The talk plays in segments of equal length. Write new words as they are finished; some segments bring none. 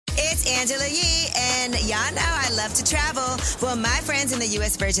Angela Yee, and y'all know I love to travel. Well, my friends in the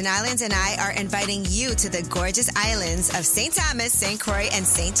U.S. Virgin Islands and I are inviting you to the gorgeous islands of St. Thomas, St. Croix, and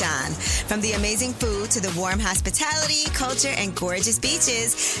St. John. From the amazing food to the warm hospitality, culture, and gorgeous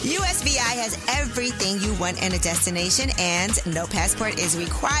beaches, USVI has everything you want in a destination, and no passport is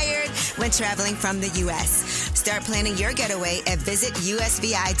required when traveling from the U.S. Start planning your getaway at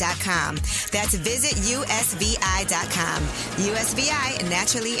visitusvi.com. That's visitusvi.com. USVI,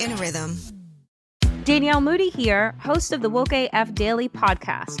 naturally in rhythm. Danielle Moody here, host of the Woke AF Daily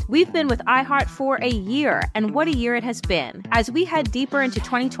podcast. We've been with iHeart for a year, and what a year it has been. As we head deeper into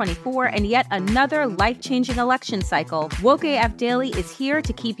 2024 and yet another life-changing election cycle, Woke AF Daily is here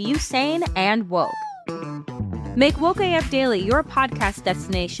to keep you sane and woke. Make Woke AF Daily your podcast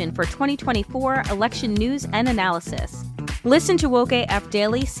destination for 2024 election news and analysis. Listen to Woke AF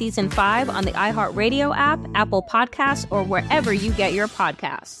Daily Season 5 on the iHeartRadio app, Apple Podcasts, or wherever you get your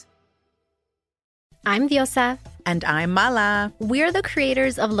podcasts. I'm Diosa. And I'm Mala. We're the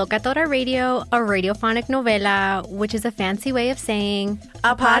creators of Locatora Radio, a radiophonic novela, which is a fancy way of saying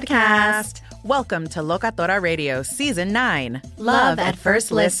a podcast. Welcome to Locatora Radio Season 9. Love at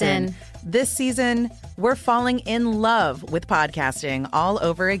First Listen. This season, we're falling in love with podcasting all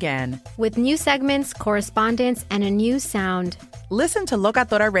over again. With new segments, correspondence, and a new sound. Listen to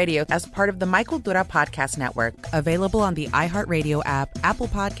Locatora Radio as part of the My Cultura Podcast Network, available on the iHeartRadio app, Apple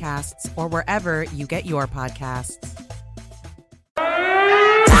Podcasts, or wherever you get your podcasts. I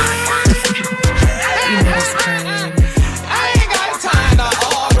ain't got time to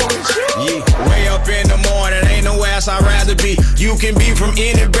argue with you. Yeah, way up in the morning, ain't no ass I'd rather be. You can be from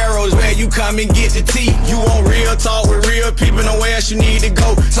any barrels where you come and get the tea. You want real talk with real people, nowhere else you need to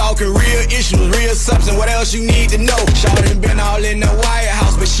go. Talking real issues, real substance, what else you need to know? Shawty been all in the White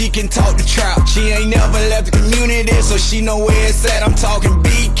House, but she can talk the trap. She ain't never left the community, so she know where it's at. I'm talking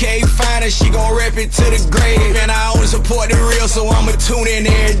BK Finer, she gon' rep it to the grave. And I only support the real, so I'ma tune in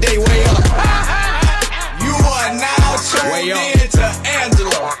every day. Way up. You are now tuned in to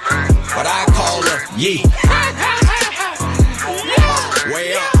Angela, but I call her Yee.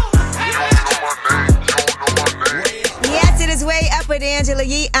 Way up. Yes, it is Way Up with Angela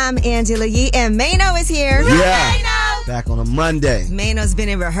Yee. I'm Angela Yee, and Mano is here. Yeah. Mano. Back on a Monday. Mano's been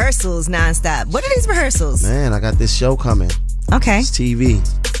in rehearsals nonstop. What are these rehearsals? Man, I got this show coming. Okay. It's TV.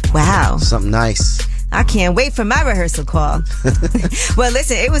 Wow. Something nice. I can't wait for my rehearsal call. Well,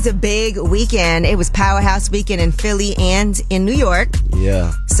 listen, it was a big weekend. It was Powerhouse Weekend in Philly and in New York.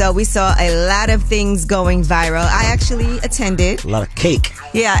 Yeah. So we saw a lot of things going viral. I actually attended. A lot of cake.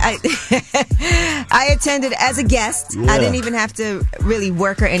 Yeah, I attended as a guest. Yeah. I didn't even have to really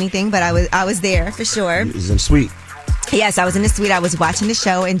work or anything, but I was there for sure. It was in suite. Yes, I was in the suite. I was watching the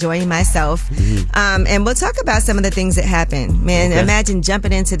show, enjoying myself. Mm-hmm. And we'll talk about some of the things that happened. Man, Okay. Imagine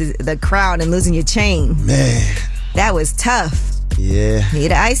jumping into the crowd and losing your chain. Man. That was tough. Yeah. He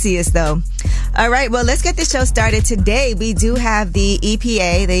the iciest, though. All right, well, let's get the show started. Today, we do have the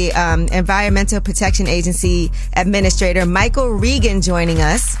EPA, the Environmental Protection Agency Administrator, Michael Regan, joining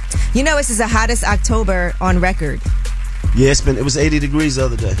us. You know, this is the hottest October on record. Yeah, it was 80 degrees the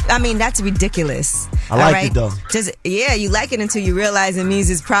other day. I mean, that's ridiculous. I like it, though. Yeah, you like it until you realize it means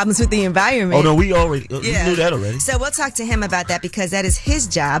there's problems with the environment. Oh, no, we knew that already. So we'll talk to him about that, because that is his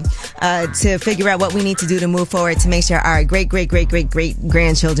job to figure out what we need to do to move forward to make sure our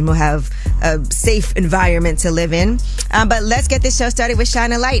great-great-great-great-great-grandchildren will have a safe environment to live in. But let's get this show started with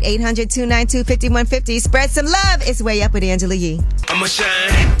Shine a Light, 800-292-5150. Spread some love. It's Way Up with Angela Yee. I'ma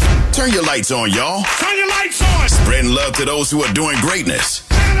shine. Turn your lights on, y'all. Turn your lights on. Spreading love to those who are doing greatness.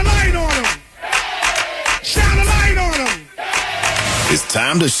 Shine a light on them. Shine a light on them. It's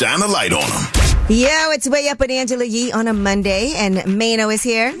time to shine a light on them. Yo, it's Way Up with Angela Yee on a Monday, and Mano is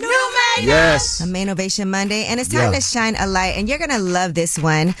here. New Mano! Yes. A Manovation Monday, and it's time to shine a light, and you're going to love this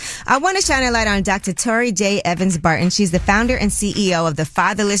one. I want to shine a light on Dr. Tori J. Evans-Barton. She's the founder and CEO of the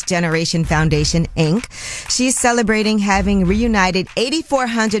Fatherless Generation Foundation, Inc. She's celebrating having reunited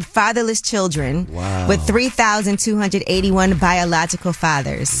 8,400 fatherless children with 3,281 biological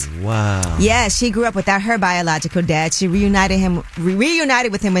fathers. Wow. Yeah, she grew up without her biological dad. She reunited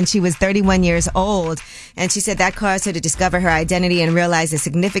with him when she was 31 years old. And she said that caused her to discover her identity and realize the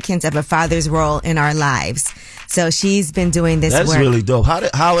significance of a father's role in our lives. So she's been doing this work. That's really dope.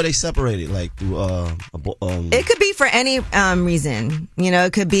 How are they separated? Like through It could be for any reason. You know,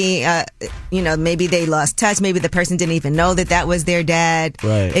 it could be maybe they lost touch. Maybe the person didn't even know that was their dad.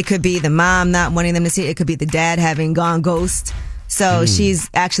 Right. It could be the mom not wanting them to see it. It could be the dad having gone ghost. So she's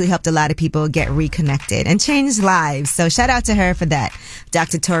actually helped a lot of people get reconnected and changed lives. So shout out to her for that.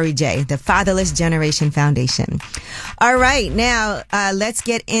 Dr. Tori J., the Fatherless Generation Foundation. All right. Now, let's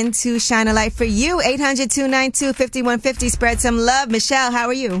get into Shine a Light for You. 800-292-5150. Spread some love. Michelle, how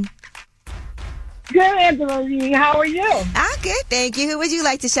are you? Good, Angela. How are you? I'm good, thank you. Who would you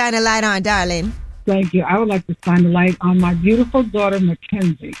like to shine a light on, darling? Thank you. I would like to shine a light on my beautiful daughter,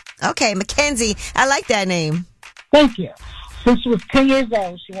 Mackenzie. Okay, Mackenzie. I like that name. Thank you. Since she was 10 years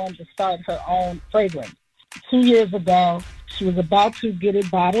old, she wanted to start her own fragrance. 2 years ago, she was about to get it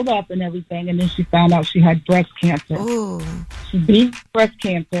bottled up and everything, and then she found out she had breast cancer. Ooh. She beat breast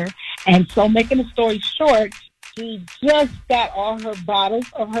cancer, and so making the story short, she just got all her bottles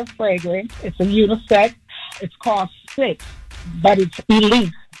of her fragrance. It's a unisex. It's called Six, but it's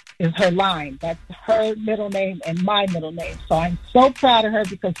Elise is her line. That's her middle name and my middle name. So I'm so proud of her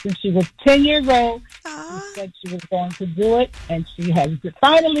because since she was 10 years old, she said she was going to do it, and she has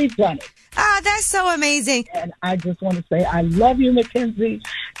finally done it. That's so amazing. And I just want to say I love you, Mackenzie,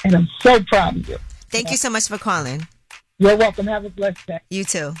 and I'm so proud of you. Thank you so much for calling. You're welcome. Have a blessed day. You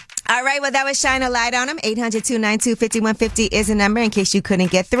too. All right, well, that was Shine a Light on them. 800-292-5150 is the number in case you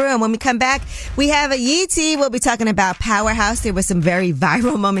couldn't get through. And when we come back, we have a Yee Tea. We'll be talking about Powerhouse. There were some very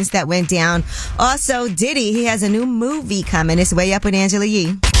viral moments that went down. Also, Diddy, he has a new movie coming. It's Way Up with Angela Yee.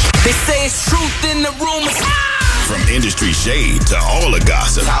 They say it's truth in the rumors. From industry shade to all the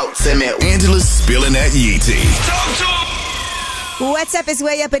gossip, Angela's spilling that Yee tea. What's up? It's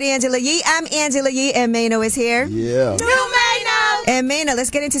Way Up with Angela Yee. I'm Angela Yee, and Mano is here. Yeah. And Mano,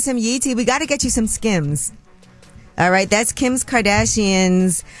 let's get into some Yee Tea. We got to get you some Skims. All right, that's Kim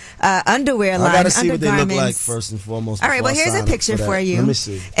Kardashian's underwear line. I gotta see what they look like undergarments. first and foremost. All right, well, here's a picture for you. Let me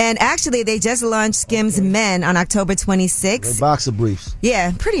see. And actually, they just launched Skims Men on October 26th. They're boxer briefs.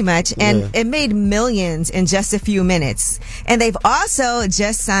 Yeah, pretty much. And it made millions in just a few minutes. And they've also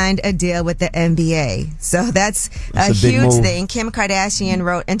just signed a deal with the NBA. So that's a huge move. thing. Kim Kardashian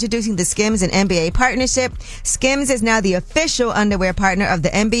wrote, introducing the Skims and NBA partnership. Skims is now the official underwear partner of the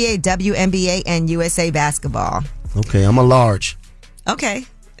NBA, WNBA, and USA Basketball. Okay, I'm a large. Okay.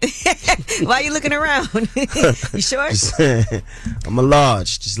 Why are you looking around? You sure? I'm a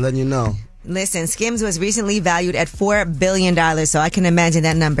large. Just letting you know. Listen, Skims was recently valued at $4 billion, so I can imagine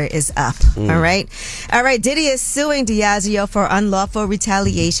that number is up. All right. Diddy is suing Diageo for unlawful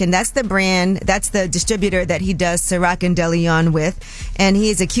retaliation. That's the brand, that's the distributor that he does Ciroc and DeLeon with. And he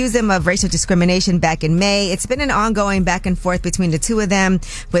has accused them of racial discrimination back in May. It's been an ongoing back and forth between the two of them,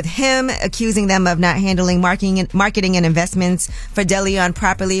 with him accusing them of not handling marketing and investments for DeLeon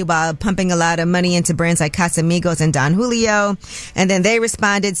properly while pumping a lot of money into brands like Casamigos and Don Julio. And then they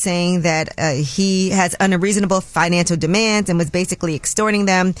responded saying that he has unreasonable financial demands and was basically extorting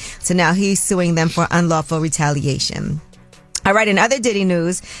them. So now he's suing them for unlawful retaliation. All right, in other Diddy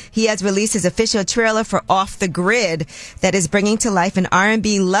news, he has released his official trailer for Off the Grid that is bringing to life an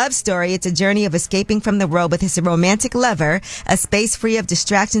R&B love story. It's a journey of escaping from the world with his romantic lover, a space free of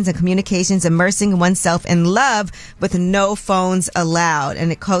distractions and communications, immersing oneself in love with no phones allowed.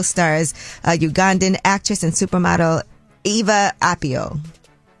 And it co-stars Ugandan actress and supermodel Eva Apio.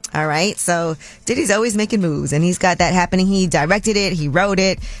 All right. So Diddy's always making moves, and he's got that happening. He directed it. He wrote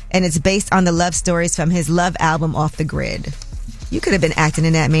it, and it's based on the love stories from his love album Off the Grid. You could have been acting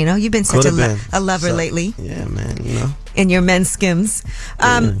in that, Mano. You've been such a lover lately. Yeah, man. You know. In your men's Skims.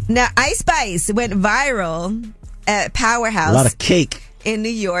 Now, Ice Spice went viral at Powerhouse. A lot of cake. In New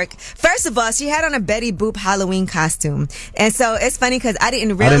York. First of all, she had on a Betty Boop Halloween costume. And so it's funny because I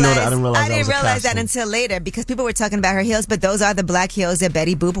didn't realize that until later, because people were talking about her heels, but those are the black heels that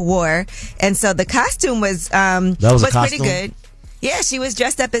Betty Boop wore. And so the costume was pretty good. Yeah, she was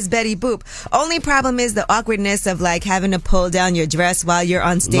dressed up as Betty Boop. Only problem is the awkwardness of like having to pull down your dress while you're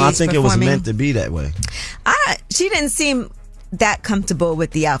on stage. No, I think performing. It was meant to be that way. She didn't seem that comfortable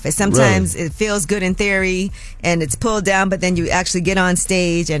with the outfit. Sometimes it feels good in theory and it's pulled down, but then you actually get on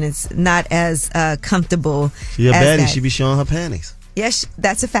stage and it's not as comfortable. She a baddie. She be showing her panties. Yes,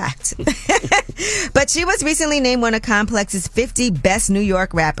 that's a fact. But she was recently named one of Complex's 50 best New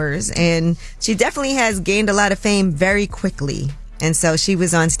York rappers, and she definitely has gained a lot of fame very quickly. And so she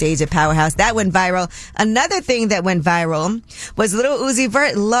was on stage at Powerhouse. That went viral. Another thing that went viral was Lil Uzi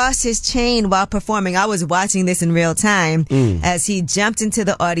Vert lost his chain while performing. I was watching this in real time as he jumped into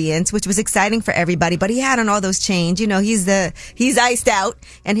the audience, which was exciting for everybody. But he had on all those chains. You know, he's iced out.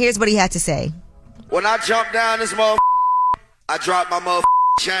 And here's what he had to say. When I jump down this I drop my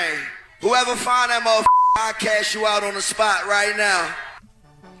chain. Whoever find that I'll cash you out on the spot right now.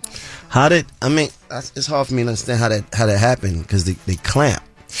 It's hard for me to understand how that happened, because they clamp.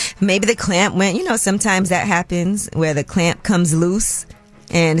 Maybe the clamp went, sometimes that happens where the clamp comes loose.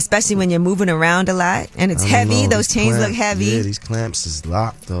 And especially when you're moving around a lot and it's heavy, those chains look heavy. Yeah, these clamps is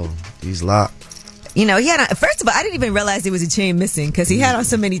locked though. He's locked. He had on, first of all, I didn't even realize there was a chain missing because he had on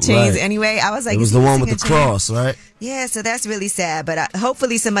so many chains anyway. I was like, it was the one with the cross, right? Yeah, so that's really sad. But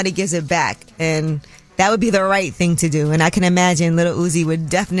hopefully somebody gives it back, and that would be the right thing to do. And I can imagine Little Uzi would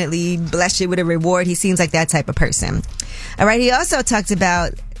definitely bless you with a reward. He seems like that type of person. All right, he also talked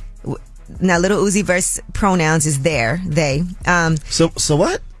about, now Little Uzi verse pronouns is they. So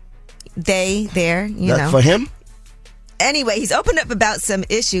what? They, their, That for him? Anyway, he's opened up about some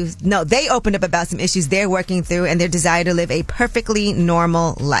issues. No, they opened up about some issues they're working through and their desire to live a perfectly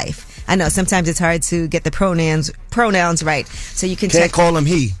normal life. I know sometimes it's hard to get the pronouns right. So you can't call him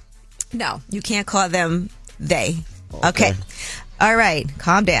he. No, you can't call them they. Okay. All right,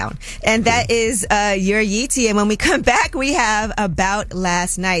 calm down. And that is your Yeetie. And when we come back, we have About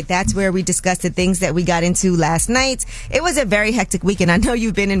Last Night. That's where we discussed the things that we got into last night. It was a very hectic weekend. I know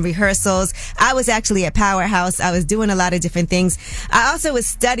you've been in rehearsals. I was actually at Powerhouse. I was doing a lot of different things. I also was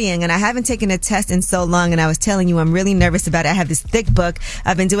studying, and I haven't taken a test in so long. And I was telling you, I'm really nervous about it. I have this thick book.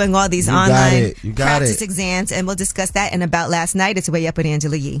 I've been doing all these online practice exams, and we'll discuss that in About Last Night. It's Way Up with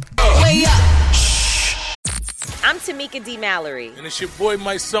Angela Yee. Way up. I'm Tamika D. Mallory. And it's your boy,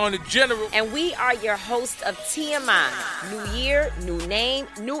 my son, the General. And we are your hosts of TMI. New year, new name,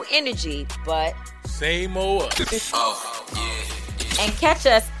 new energy, but same old us. Oh, yeah. And catch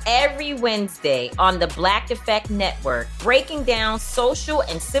us every Wednesday on the Black Effect Network, breaking down social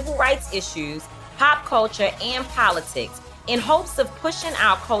and civil rights issues, pop culture, and politics, in hopes of pushing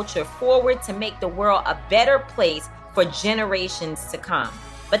our culture forward to make the world a better place for generations to come.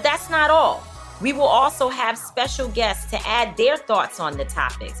 But that's not all. We will also have special guests to add their thoughts on the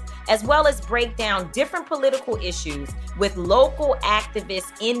topics, as well as break down different political issues with local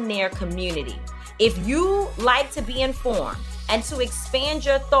activists in their community. If you like to be informed and to expand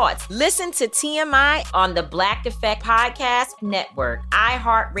your thoughts, listen to TMI on the Black Effect Podcast Network,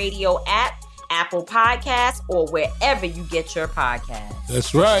 iHeartRadio app, Apple Podcasts, or wherever you get your podcasts.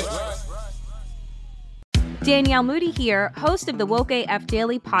 That's right. Danielle Moody here, host of the Woke AF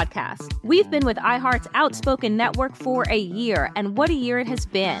Daily podcast. We've been with iHeart's Outspoken Network for a year, and what a year it has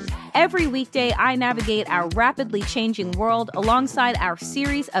been. Every weekday, I navigate our rapidly changing world alongside our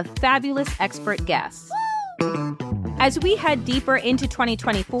series of fabulous expert guests. As we head deeper into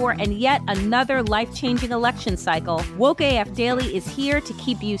 2024 and yet another life-changing election cycle, Woke AF Daily is here to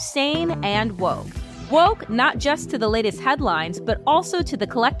keep you sane and woke. Woke not just to the latest headlines, but also to the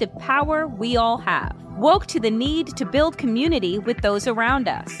collective power we all have. Woke to the need to build community with those around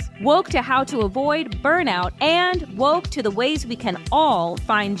us. Woke to how to avoid burnout, and woke to the ways we can all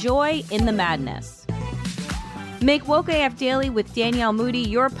find joy in the madness. Make Woke AF Daily with Danielle Moody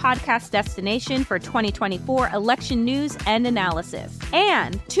your podcast destination for 2024 election news and analysis.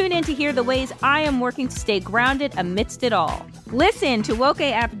 And tune in to hear the ways I am working to stay grounded amidst it all. Listen to Woke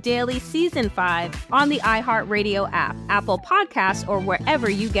AF Daily Season 5 on the iHeartRadio app, Apple Podcasts, or wherever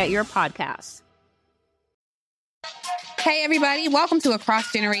you get your podcasts. Hey, everybody. Welcome to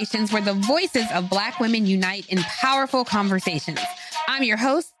Across Generations, where the voices of Black women unite in powerful conversations. I'm your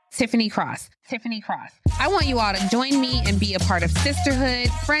host, Tiffany Cross. I want you all to join me and be a part of sisterhood,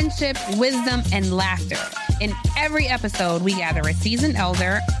 friendship, wisdom, and laughter. In every episode, we gather a seasoned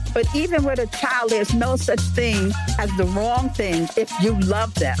elder. But even with a child, there's no such thing as the wrong thing if you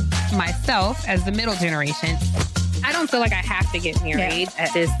love them. Myself, as the middle generation. I don't feel like I have to get married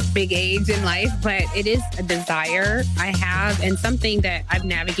at this big age in life, but it is a desire I have and something that I've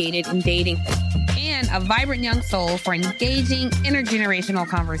navigated in dating. And a vibrant young soul for engaging intergenerational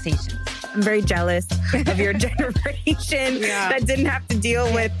conversations. I'm very jealous of your generation that didn't have to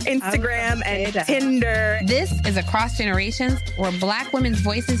deal with Instagram and Tinder. This is Across Generations, where Black women's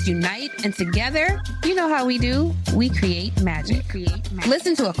voices unite, and together, you know how we do, we create magic.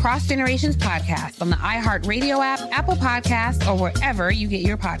 Listen to Across Generations podcast on the iHeartRadio app, Apple Podcasts, or wherever you get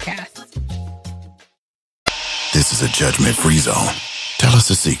your podcasts. This is a judgment-free zone. Tell us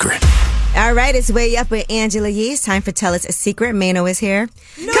a secret. All right, it's Way Up with Angela Yee. It's time for Tell Us a Secret. Mano is here.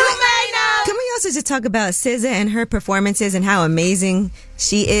 Can we also just talk about SZA and her performances and how amazing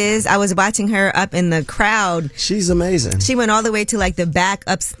she is? I was watching her up in the crowd. She's amazing. She went all the way to like the back,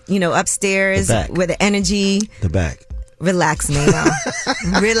 upstairs with the energy. The back. Relax, Mano.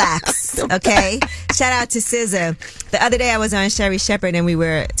 Relax, okay? Shout out to SZA. The other day I was on Sherry Shepherd and we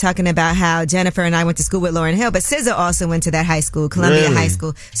were talking about how Jennifer and I went to school with Lauryn Hill, but SZA also went to that high school, Columbia High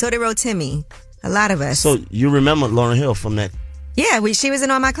School. So did Rotimi. A lot of us. So you remember Lauryn Hill from that Yeah, she was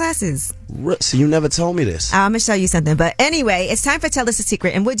in all my classes. So you never told me this. I'm going to show you something. But anyway, it's time for Tell Us a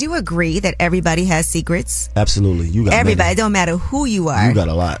Secret. And would you agree that everybody has secrets? Absolutely. You got everybody. many. It don't matter who you are. You got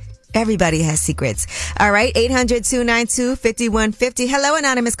a lot. Everybody has secrets. All right, 800-292-5150. Hello,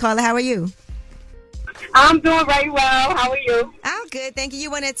 anonymous caller. How are you? I'm doing very well. How are you? I'm good. Thank you.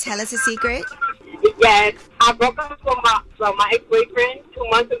 You want to tell us a secret? Yes. I broke up with my ex-boyfriend 2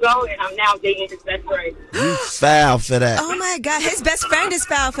 months ago, and I'm now dating his best friend. You foul for that. Oh, my God. His best friend is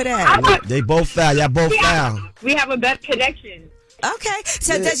foul for that. They both foul. Y'all both foul. We have a best connection. Okay.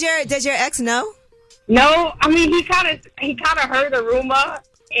 So does your ex know? No. I mean, he kind of heard the rumor,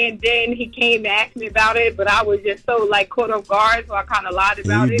 and then he came to ask me about it, but I was just so, caught off guard, so I kind of lied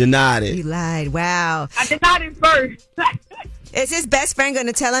about it. You denied it. You lied. Wow. I denied it first. Is his best friend going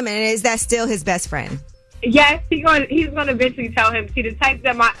to tell him, and is that still his best friend? Yes, he's going to eventually tell him. See, the type of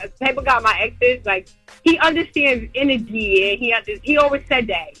guy my ex is, he understands energy, and he always said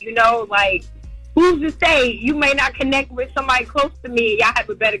that, who's to say you may not connect with somebody close to me and y'all have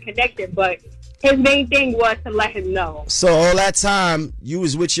a better connection, but his main thing was to let him know. So all that time you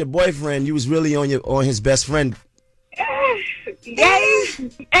was with your boyfriend, you was really on his best friend. Yeah,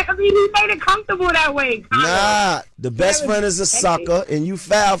 I mean, he made it comfortable that way. Nah, the best friend is a sucker, and you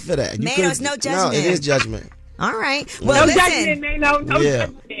foul for that. Man, there's no judgment. No, it is judgment. All right. Well, no listen. Judgment, no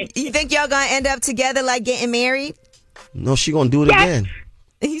judgment. You think y'all gonna end up together like getting married? No, she gonna do it again.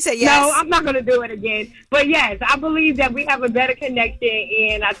 You said yes. No, I'm not gonna do it again. But yes, I believe that we have a better connection,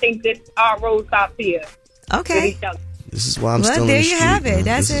 and I think our road stops here. Okay. This is why I'm still in the there street. you have it.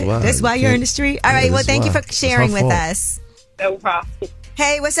 That's it. That's why you're in the street. All right. Well, thank you for sharing with us. No problem.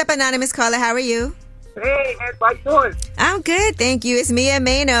 Hey, what's up, anonymous caller? How are you? Hey, how you doing? I'm good, thank you. It's Mia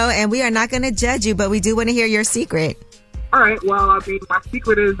Mano, and we are not going to judge you, but we do want to hear your secret. All right. Well, I mean, my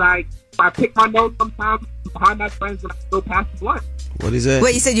secret is I pick my nose sometimes behind my friends and I still pass the blunt. What is that?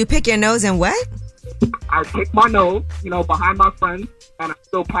 Wait, you said you pick your nose and what? I pick my nose, behind my friends, and I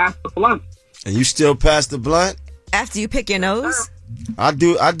still pass the blunt. And you still pass the blunt? After you pick your nose? I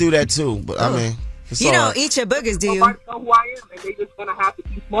do that too, but I mean... You don't eat your boogers, do you? Nobody know who I am, and they just gonna have to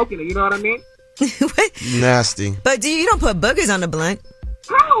keep smoking it. You know what I mean? Nasty. But you don't put boogers on the blunt?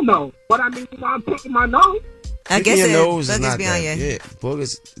 Hell no. But I mean, I'm picking my nose. I guess your nose is not be that. On your... Yeah,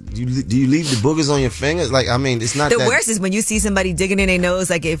 boogers. Do you leave the boogers on your fingers? It's not. The worst is when you see somebody digging in their nose.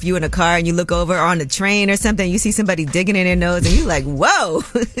 Like if you in a car and you look over on the train or something, you see somebody digging in their nose, and you're like, "Whoa."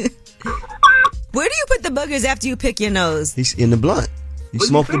 Where do you put the boogers after you pick your nose? He's in the blunt. He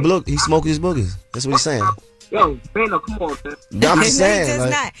smoked his boogers. That's what he's saying. Yo, man, come on, man. I'm just saying. He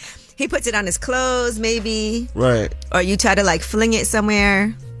does not. He puts it on his clothes, maybe. Right. Or you try to fling it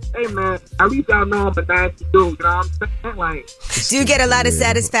somewhere. Hey, man, at least I know I'm a nasty dude. You know what I'm saying? Do you get a lot of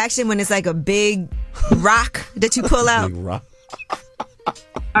satisfaction when it's a big rock that you pull out? Big rock.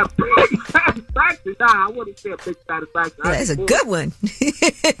 A big satisfaction? Nah, I wouldn't say a big satisfaction. That's a good one.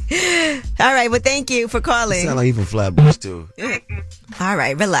 All right, well, thank you for calling. You sound like even Flatbush, too. All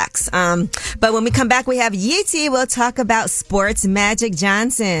right, relax. But when we come back, we have Yeetie. We'll talk about sports. Magic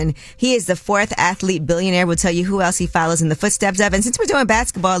Johnson. He is the fourth athlete billionaire. We'll tell you who else he follows in the footsteps of. And since we're doing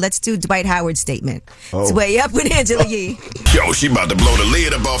basketball, let's do Dwight Howard's statement. It's Way Up with Angela Yee. Yo, she about to blow the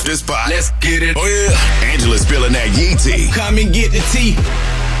lid up off this pot. Let's get it. Oh, yeah. Angela's spilling that Yee tea. Come and get the tea.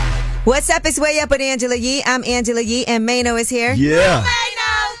 What's up? It's Way Up with Angela Yee. I'm Angela Yee, and Mano is here. Yeah.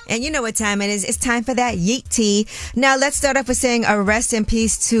 And you know what time it is. It's time for that Yeet tea. Now, let's start off with saying a rest in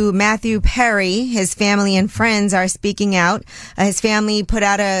peace to Matthew Perry. His family and friends are speaking out. His family put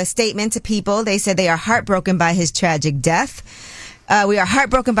out a statement to people. They said they are heartbroken by his tragic death. We are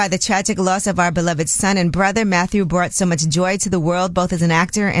heartbroken by the tragic loss of our beloved son and brother. Matthew brought so much joy to the world, both as an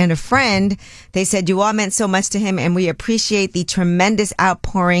actor and a friend. They said you all meant so much to him, and we appreciate the tremendous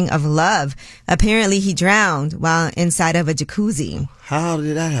outpouring of love. Apparently, he drowned while inside of a jacuzzi. How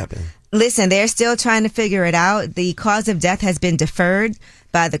did that happen? Listen, they're still trying to figure it out. The cause of death has been deferred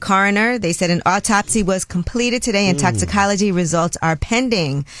by the coroner. They said an autopsy was completed today and toxicology results are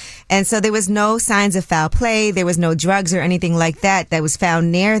pending. And so there was no signs of foul play. There was no drugs or anything like that was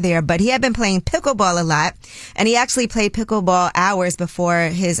found near there. But he had been playing pickleball a lot, and he actually played pickleball hours before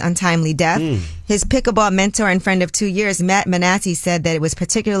his untimely death. His pickleball mentor and friend of 2 years, Matt Manassi, said that it was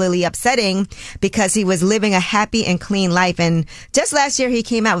particularly upsetting because he was living a happy and clean life. And just last year, he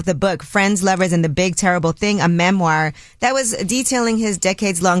came out with a book, Friends, Lovers, and the Big Terrible Thing, a memoir that was detailing his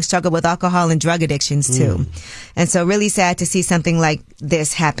decades-long struggle with alcohol and drug addictions, too. And so really sad to see something like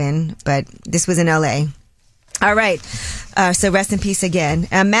this happen, but this was in L.A. All right. So rest in peace again.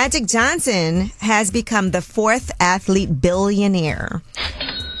 Magic Johnson has become the fourth athlete billionaire.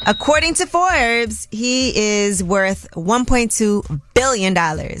 According to Forbes, he is worth $1.2 billion.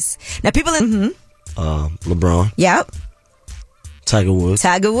 Now, people in... LeBron. Yep. Tiger Woods.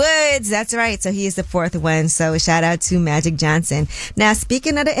 Tiger Woods, that's right. So he is the fourth one. So shout out to Magic Johnson. Now,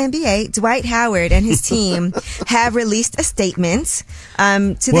 speaking of the NBA, Dwight Howard and his team have released a statement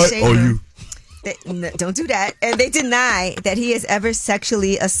to the Shade Room. Don't do that. And they deny that he has ever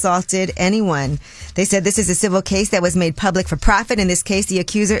sexually assaulted anyone. They said this is a civil case that was made public for profit. In this case, the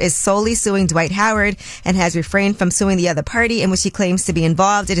accuser is solely suing Dwight Howard and has refrained from suing the other party in which he claims to be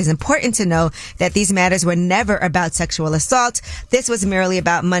involved. It is important to know that these matters were never about sexual assault. This was merely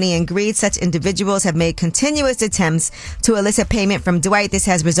about money and greed. Such individuals have made continuous attempts to elicit payment from Dwight. This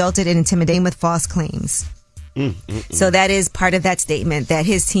has resulted in intimidating with false claims. So that is part of that statement that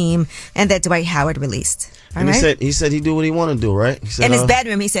his team and that Dwight Howard released. And he said he do what he want to do, right? He said, in his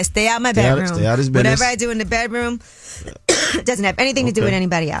bedroom, he said, stay out my bedroom. Stay out his business. Whatever I do in the bedroom doesn't have anything to do with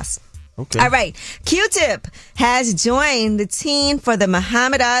anybody else. Okay. All right. Q-Tip has joined the team for the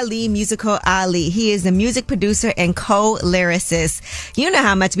Muhammad Ali musical Ali. He is the music producer and co-lyricist. You know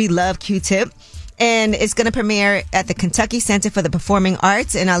how much we love Q-Tip. And it's going to premiere at the Kentucky Center for the Performing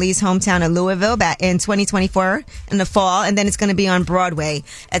Arts in Ali's hometown of Louisville back in 2024 in the fall. And then it's going to be on Broadway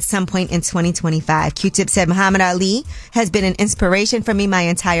at some point in 2025. Q-Tip said, Muhammad Ali has been an inspiration for me my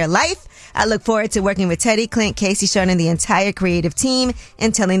entire life. I look forward to working with Teddy, Clint, Casey, Sean, and the entire creative team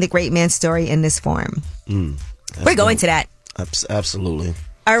and telling the great man's story in this form. We're going to that. Absolutely.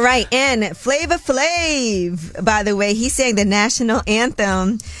 All right, and Flavor Flav, by the way, he sang the national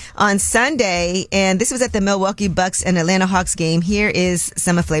anthem on Sunday, and this was at the Milwaukee Bucks and Atlanta Hawks game. Here is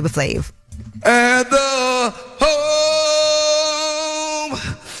some of Flavor Flav. At the home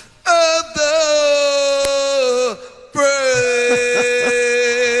of the brave,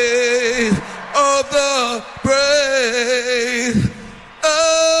 of the brave,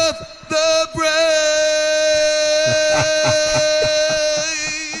 of the brave.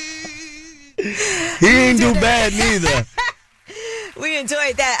 He ain't do bad neither. We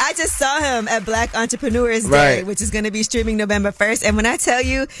enjoyed that. I just saw him at Black Entrepreneurs Day, which is going to be streaming November 1st. And when I tell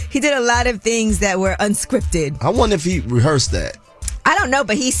you, he did a lot of things that were unscripted. I wonder if he rehearsed that. I don't know,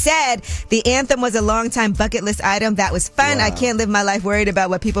 but he said the anthem was a long-time bucket list item. That was fun. Wow. I can't live my life worried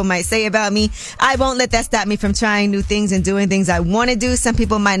about what people might say about me. I won't let that stop me from trying new things and doing things I want to do. Some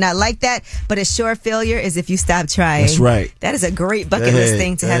people might not like that, but a sure failure is if you stop trying. That's right. That is a great bucket list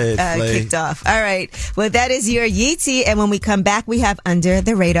thing to have kicked off. All right. Well, that is your Yeetie. And when we come back, we have Under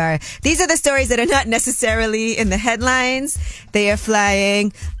the Radar. These are the stories that are not necessarily in the headlines. They are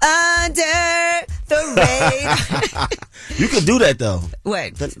flying under the radar. You could do that, though.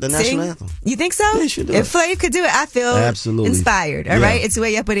 What? The national anthem. You think so? Yeah, you should do if Flav could do it, I feel inspired. All right? It's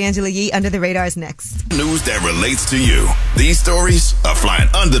Way Up with Angela Yee. Under the Radar is next. News that relates to you. These stories are flying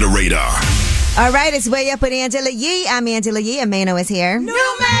under the radar. All right, it's Way Up with Angela Yee. I'm Angela Yee, and Mano is here.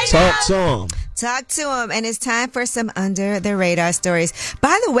 Talk to him. Talk to him. And it's time for some Under the Radar stories.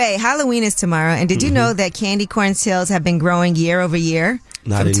 By the way, Halloween is tomorrow. And did you know that candy corn sales have been growing year over year?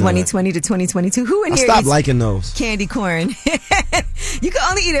 From 2020 to 2022. Who in here stopped liking those candy corn? You can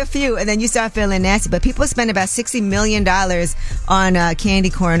only eat a few and then you start feeling nasty. But people spend about $60 million on candy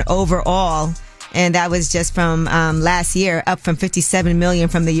corn overall. And that was just from last year, up from $57 million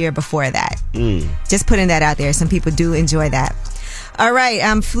from the year before that. Just putting that out there. Some people do enjoy that. All right.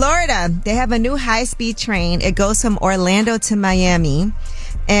 Florida, they have a new high-speed train. It goes from Orlando to Miami.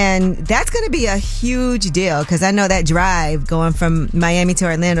 And that's going to be a huge deal because I know that drive going from Miami to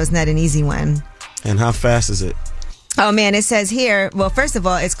Orlando is not an easy one. And how fast is it? Oh, man, it says here, well, first of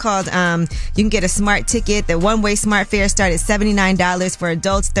all, it's called, you can get a smart ticket. The one-way smart fare starts at $79 for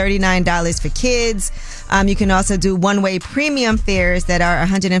adults, $39 for kids. You can also do one-way premium fares that are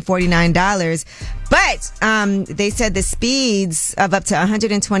 $149. But they said the speeds of up to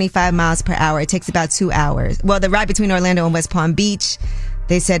 125 miles per hour, it takes about 2 hours. Well, the ride between Orlando and West Palm Beach,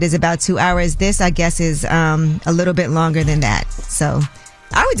 they said is about 2 hours. This, I guess, is a little bit longer than that. So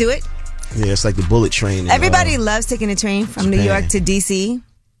I would do it. Yeah, it's like the bullet train. Everybody loves taking a train from New York to D.C.,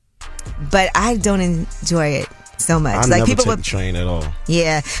 but I don't enjoy it so much. I never take the train at all.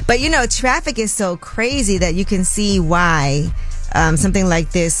 Yeah, but you know, traffic is so crazy that you can see why something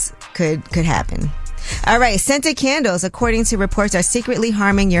like this could happen. All right, scented candles, according to reports, are secretly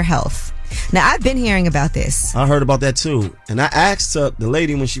harming your health. Now, I've been hearing about this. I heard about that too. And I asked the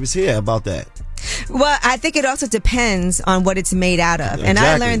lady when she was here about that. Well, I think it also depends on what it's made out of. And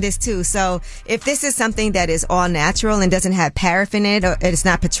I learned this too. So if this is something that is all natural and doesn't have paraffin in it, or it's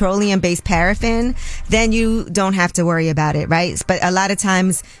not petroleum-based paraffin, then you don't have to worry about it, right? But a lot of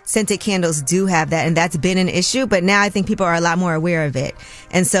times scented candles do have that, and that's been an issue. But now I think people are a lot more aware of it.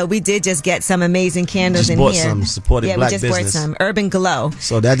 And so we did just get some amazing candles in here. Just bought some, supported black business. Yeah, we just bought some. Urban Glow.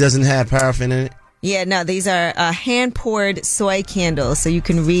 So that doesn't have paraffin in it? Yeah, no, these are hand-poured soy candles, so you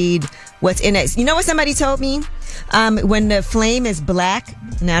can read what's in it. You know what somebody told me? When the flame is black,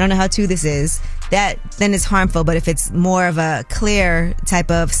 now I don't know how true this is, then it's harmful, but if it's more of a clear type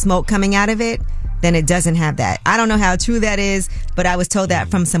of smoke coming out of it, then it doesn't have that. I don't know how true that is, but I was told that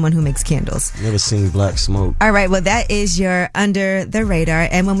from someone who makes candles. Never seen black smoke. All right, well, that is your Under the Radar.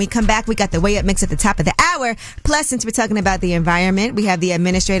 And when we come back, we got the Way Up Mix at the top of the hour. Plus, since we're talking about the environment, we have the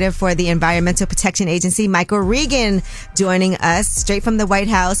administrator for the Environmental Protection Agency, Michael Regan, joining us straight from the White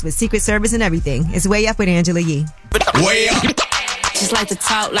House with Secret Service and everything. It's Way Up with Angela Yee. Way Up. Just like to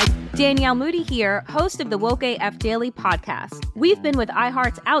talk like Danielle Moody here, host of the Woke AF Daily podcast. We've been with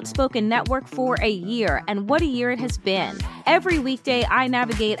iHeart's Outspoken Network for a year, and what a year it has been. Every weekday, I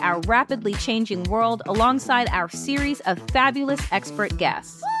navigate our rapidly changing world alongside our series of fabulous expert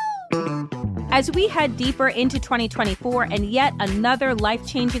guests. As we head deeper into 2024 and yet another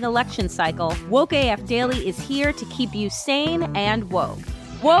life-changing election cycle, Woke AF Daily is here to keep you sane and woke.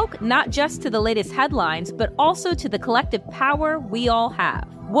 Woke not just to the latest headlines, but also to the collective power we all have.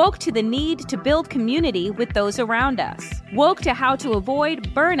 Woke to the need to build community with those around us. Woke to how to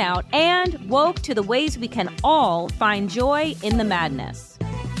avoid burnout, and woke to the ways we can all find joy in the madness.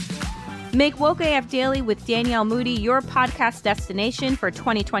 Make Woke AF Daily with Danielle Moody your podcast destination for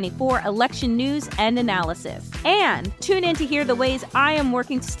 2024 election news and analysis. And tune in to hear the ways I am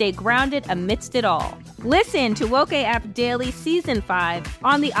working to stay grounded amidst it all. Listen to Woke AF Daily Season 5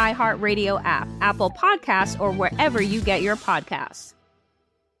 on the iHeartRadio app, Apple Podcasts, or wherever you get your podcasts.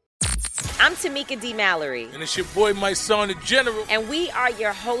 I'm Tamika D. Mallory. And it's your boy, my son, the General. And we are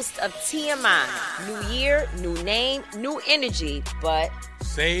your hosts of TMI. New year, new name, new energy, but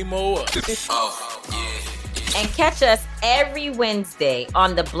same old us. Oh, yeah. And catch us every Wednesday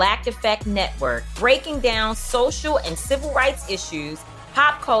on the Black Effect Network, breaking down social and civil rights issues,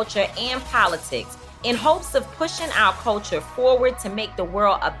 pop culture, and politics in hopes of pushing our culture forward to make the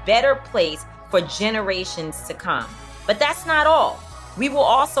world a better place for generations to come. But that's not all. We will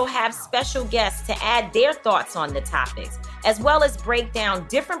also have special guests to add their thoughts on the topics, as well as break down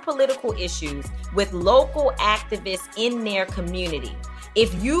different political issues with local activists in their community.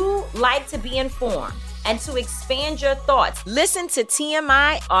 If you like to be informed and to expand your thoughts, listen to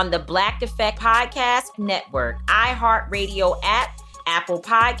TMI on the Black Effect Podcast Network, iHeartRadio app, Apple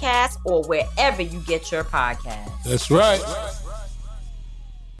Podcasts, or wherever you get your podcasts. That's right.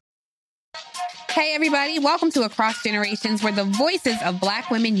 Hey, everybody. Welcome to Across Generations, where the voices of Black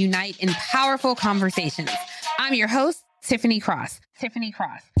women unite in powerful conversations. I'm your host, Tiffany Cross.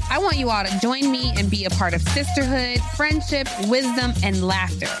 I want you all to join me and be a part of sisterhood, friendship, wisdom, and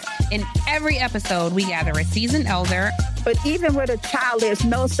laughter. In every episode, we gather a seasoned elder. But even with a child, there's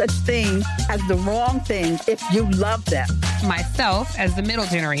no such thing as the wrong thing if you love them. Myself, as the middle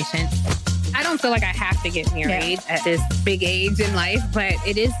generation. I don't feel like I have to get married at this big age in life, but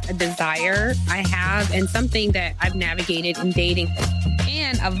it is a desire I have and something that I've navigated in dating.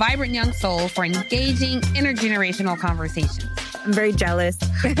 And a vibrant young soul for engaging intergenerational conversations. I'm very jealous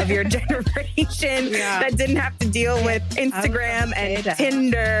of your generation that didn't have to deal with Instagram and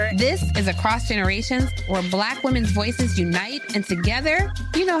Tinder. This is Across Generations, where Black women's voices unite, and together,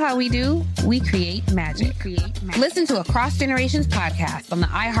 you know how we do, we create magic. Listen to Across Generations podcast on the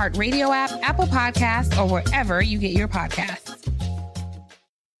iHeartRadio app, Apple Podcasts, or wherever you get your podcasts.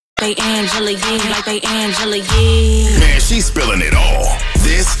 They Angela Yee, like they Angela Yee. Man, she's spilling it all.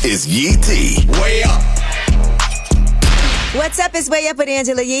 This is Yee T. Way Up. What's up? It's Way Up with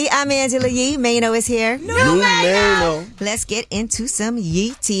Angela Yee. I'm Angela Yee. Mano is here. Mano. Let's get into some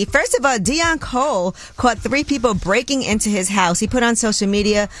Yee tea. First of all, Dion Cole caught 3 people breaking into his house. He put on social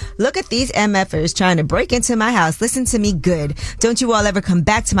media, "Look at these MFers trying to break into my house. Listen to me good. Don't you all ever come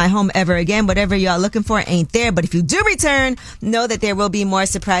back to my home ever again. Whatever y'all looking for ain't there. But if you do return, know that there will be more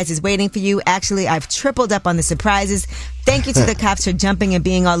surprises waiting for you. Actually, I've tripled up on the surprises. Thank you to the cops for jumping and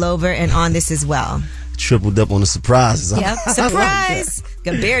being all over and on this as well." Tripled up on the surprises. Yep, surprise.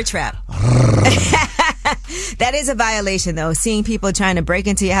 Like bear trap. That is a violation, though. Seeing people trying to break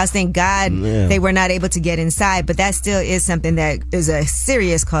into your house. Thank God they were not able to get inside, but that still is something that is a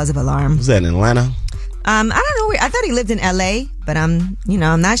serious cause of alarm. Was that in Atlanta? I don't know. I thought he lived in L.A., but I'm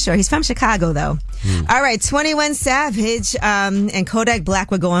not sure. He's from Chicago, though. All right, 21 Savage and Kodak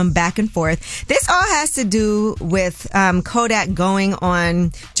Black were going back and forth. This all has to do with Kodak going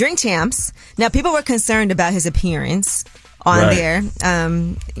on Drink Champs. Now, people were concerned about his appearance on there.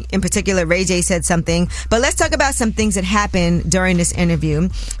 In particular, Ray J said something. But let's talk about some things that happened during this interview.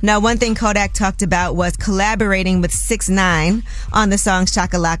 Now, one thing Kodak talked about was collaborating with 6ix9ine on the song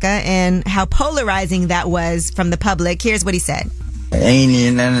Shakalaka and how polarizing that was from the public. Here's what he said. Ain't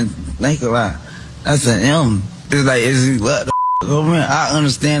even nothing to think about. That's an M. It's like, what the I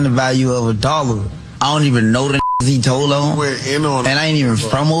understand the value of $1. I don't even know the he told on. And I ain't even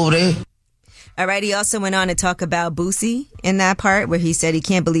from over there. All right, he also went on to talk about Boosie in that part where he said he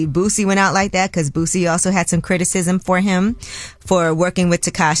can't believe Boosie went out like that because Boosie also had some criticism for him for working with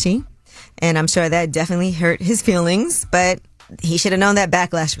Tekashi. And I'm sure that definitely hurt his feelings, but he should have known that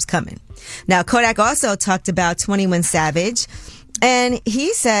backlash was coming. Now, Kodak also talked about 21 Savage, and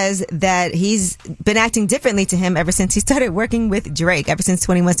he says that he's been acting differently to him ever since he started working with Drake, ever since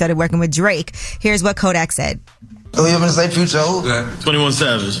 21 started working with Drake. Here's what Kodak said. Oh, you want me to say Future? 21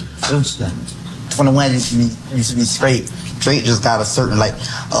 Savage. 21 used to be straight. Drake just got a certain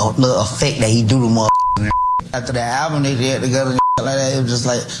little effect that he do to motherfuckers. After the album they did together like that, it was just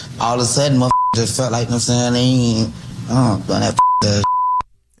like all of a sudden motherfuckers just felt like, you know what I'm saying, they ain't doing that.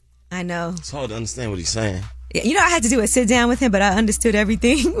 I know. It's hard to understand what he's saying. You know, I had to do a sit down with him, but I understood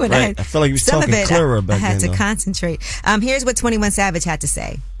everything when I feel like he was talking clearer back then. I had to concentrate. Here's what 21 Savage had to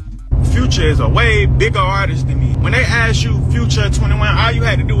say. Future is a way bigger artist than me. When they ask you Future 21, all you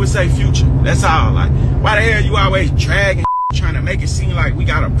had to do was say Future. That's all. Like, why the hell you always dragging trying to make it seem like we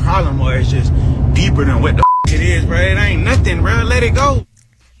got a problem or it's just deeper than what the it is, bro? It ain't nothing, bro. Let it go.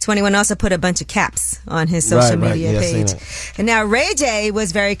 21 also put a bunch of caps on his social media page. And now Ray J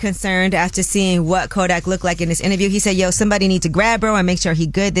was very concerned after seeing what Kodak looked like in this interview. He said, yo, somebody need to grab bro and make sure he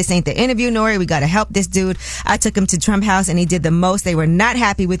good. This ain't the interview, Nori. We got to help this dude. I took him to Trump House and he did the most. They were not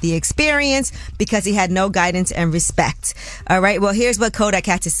happy with the experience because he had no guidance and respect. All right. Well, here's what Kodak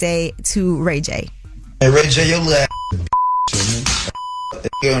had to say to Ray J. Hey, Ray J, your little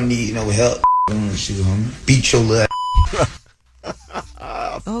you don't need no help. Beat your little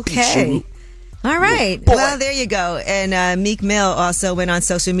Okay. All right. Well, there you go. And Meek Mill also went on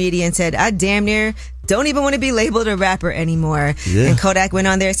social media and said, I damn near don't even want to be labeled a rapper anymore. Yeah. And Kodak went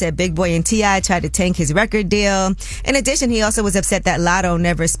on there and said Big Boy and T.I. tried to tank his record deal. In addition, he also was upset that Lotto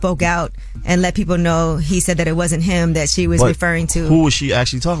never spoke out and let people know he said that it wasn't him that she was referring to. Who was she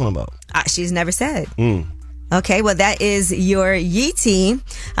actually talking about? She's never said. Okay, well, that is your Yee Tea.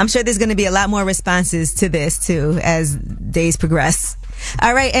 I'm sure there's going to be a lot more responses to this, too, as days progress.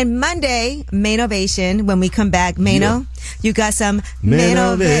 All right, and Monday, Main Ovation. When we come back, Maino, you got some Main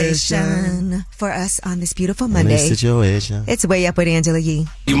Ovation for us on this beautiful Monday. Situation. It's Way Up with Angela Yee.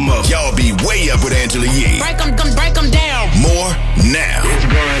 Y'all be way up with Angela Yee. Break them down. More now. It's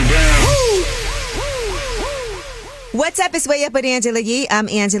going down. Woo! What's up? It's Way Up with Angela Yee. I'm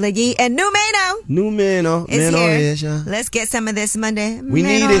Angela Yee. And New Maino is here. Let's get some of this Monday. We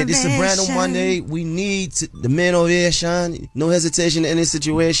need it. It's a brand new Monday. We need the Main Ovation. No hesitation in this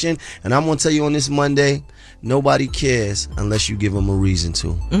situation. And I'm going to tell you on this Monday, nobody cares unless you give them a reason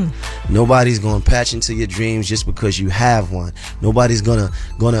to. Nobody's going to patch into your dreams just because you have one. Nobody's gonna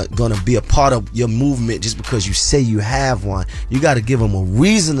be a part of your movement just because you say you have one. You got to give them a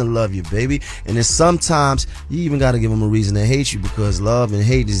reason to love you, baby. And then sometimes you even got to give them a reason to hate you because love and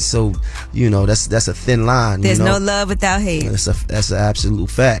hate is so, that's a thin line. There's no love without hate. That's an absolute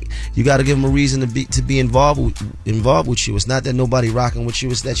fact. You got to give them a reason to be involved with you. It's not that nobody rocking with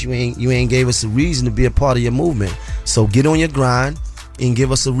you. It's that you ain't gave us a reason to be a part of your movement. So get on your grind and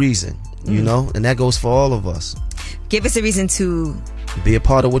give us a reason, and that goes for all of us. Give us a reason to be a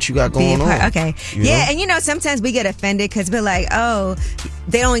part of what you got going on. Okay. Yeah, and sometimes we get offended because we're like, oh,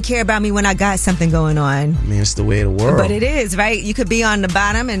 they only care about me when I got something going on. I mean, it's the way of the world. But it is, right? You could be on the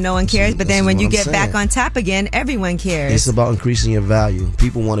bottom and no one cares, but then when you get back on top again, everyone cares. It's about increasing your value.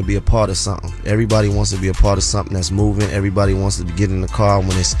 People want to be a part of something. Everybody wants to be a part of something that's moving. Everybody wants to get in the car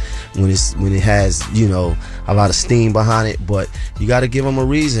when it has, a lot of steam behind it, but you got to give them a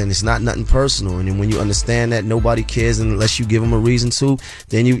reason. It's not nothing personal. And then when you understand that nobody cares unless you give them a reason to,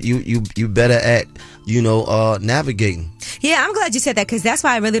 then you better at navigating. Yeah, I'm glad you said that because that's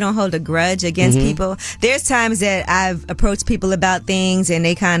why I really don't hold a grudge against people. There's times that I've approached people about things and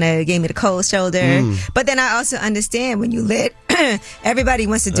they kind of gave me the cold shoulder. But then I also understand when you let everybody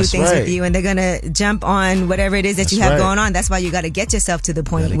wants to do That's things right. with you, and they're going to jump on whatever it is that That's you have right. going on. That's why you got to get yourself to the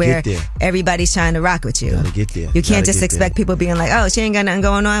point Gotta where get there. everybody's trying to rock with you. Gotta get there. You can't Gotta just get expect people being like, oh, she ain't got nothing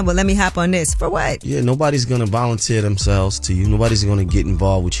going on. Well, let me hop on this. For what? Yeah, nobody's gonna volunteer themselves to you. Nobody's gonna get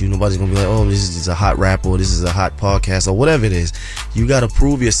involved with you. Nobody's gonna be like, oh, this is a hot rap or this is a hot podcast or whatever it is. You gotta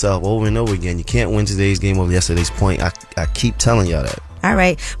prove yourself over and over again. You can't win today's game over yesterday's point. I keep telling y'all that. All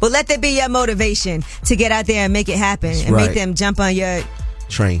right. Well, let that be your motivation to get out there and make it happen and make right. them jump on your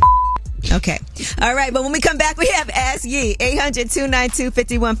Train. Okay. All right. But when we come back, we have Ask Yee.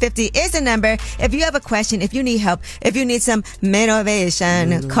 800-292-5150 is the number. If you have a question, if you need help, if you need some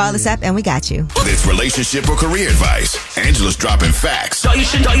motivation, call us up and we got you. This relationship or career advice. Angela's dropping facts. You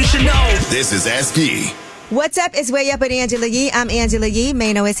should know. This is Ask Yee. What's up? It's Way Up with Angela Yee. I'm Angela Yee.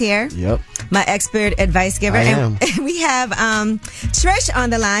 Mano is here. Yep. My expert advice giver. I am. And we have Trish on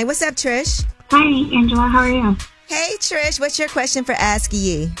the line. What's up, Trish? Hi, Angela. How are you? Hey, Trish. What's your question for Ask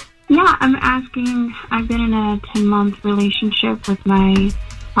Yee? Yeah, I'm asking, I've been in a 10-month relationship with my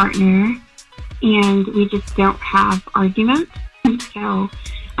partner, and we just don't have arguments. So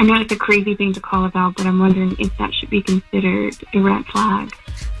I know it's a crazy thing to call about, but I'm wondering if that should be considered a red flag.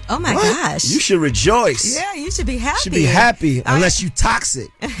 Oh, my gosh. You should rejoice. Yeah, you should be happy. You should be happy unless you toxic.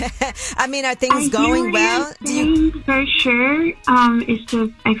 I mean, are things going well? Do you? For sure. It's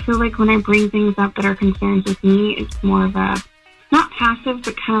just, I feel like when I bring things up that are concerns with me, it's more of a, not passive,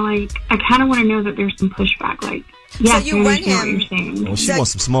 but kind of like, I kind of want to know that there's some pushback. Like, yeah, so you want him. what you're saying. Oh, she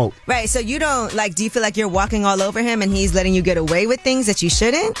wants some smoke. Right. So you don't, like, do you feel like you're walking all over him and he's letting you get away with things that you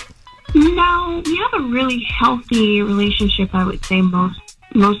shouldn't? No, we have a really healthy relationship, I would say, most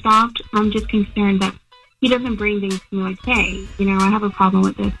often. I'm just concerned that he doesn't bring things to me like, hey, I have a problem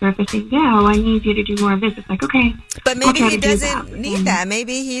with this. Or if I say, no, I need you to do more of this, it's like, okay. But maybe he doesn't need that.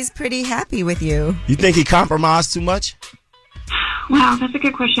 Maybe he's pretty happy with you. You think he compromised too much? Wow, that's a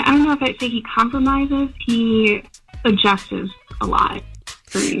good question. I don't know if I'd say he compromises. He adjusts a lot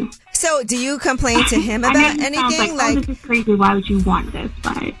for me. So do you complain to him about anything? Like, oh, this is crazy. Why would you want this?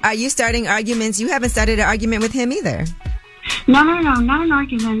 But are you starting arguments? You haven't started an argument with him either. No, not an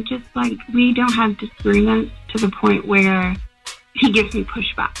argument. Just like we don't have disagreements to the point where he gives me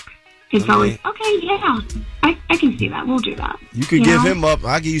pushback. It's always, okay, yeah, I can see that. We'll do that. You could give him up.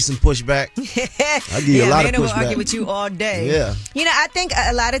 I'll give you some pushback. I'll give you a lot of pushback. will argue with you all day. Yeah. I think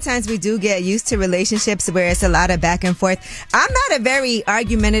a lot of times we do get used to relationships where it's a lot of back and forth. I'm not a very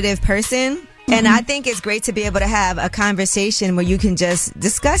argumentative person. And I think it's great to be able to have a conversation where you can just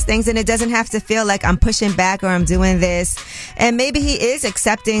discuss things and it doesn't have to feel like I'm pushing back or I'm doing this. And maybe he is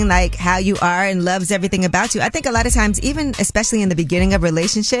accepting like how you are and loves everything about you. I think a lot of times, even especially in the beginning of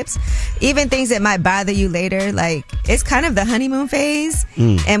relationships, even things that might bother you later, like it's kind of the honeymoon phase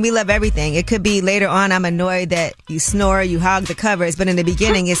and we love everything. It could be later on, I'm annoyed that you snore, you hog the covers, but in the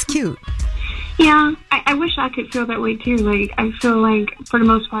beginning it's cute. Yeah, I wish I could feel that way too. Like, I feel like for the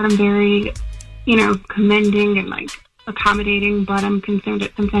most part I'm very, commending and like accommodating, but I'm concerned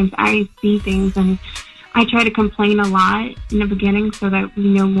that sometimes I see things and I try to complain a lot in the beginning so that we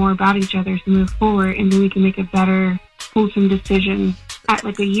know more about each other to move forward, and then we can make a better, wholesome decision at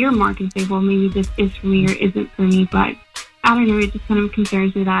like a year mark and say, well, maybe this is for me or isn't for me. But I don't know, it just kind of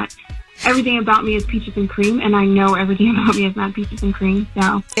concerns me that everything about me is peaches and cream, and I know everything about me is not peaches and cream.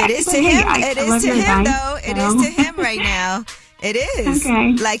 So it is to him. It is to him, though. It is to him right now. It is.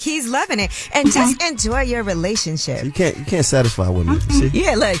 Okay. Like, he's loving it. And just enjoy your relationship. So you can't satisfy women. See?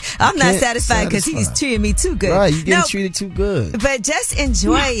 Yeah, like, I'm not satisfied because he's treating me too good. Right, you getting treated too good. But just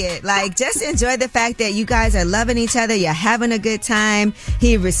enjoy it. Like, just enjoy the fact that you guys are loving each other. You're having a good time.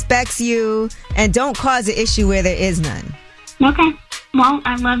 He respects you. And don't cause an issue where there is none. Okay. Well,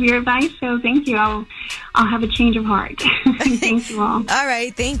 I love your advice, so thank you. I'll have a change of heart. Thank you all. All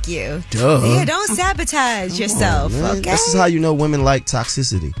right, thank you. Duh. Yeah, don't sabotage yourself, okay? This is how you know women like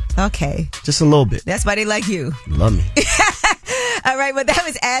toxicity. Okay. Just a little bit. That's why they like you. Love me. All right, well, that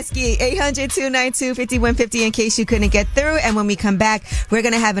was Ask Yee. 800-292-5150 in case you couldn't get through. And when we come back, we're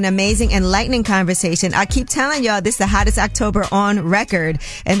going to have an amazing, enlightening conversation. I keep telling y'all this is the hottest October on record,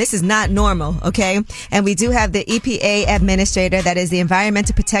 and this is not normal, okay? And we do have the EPA administrator, that is the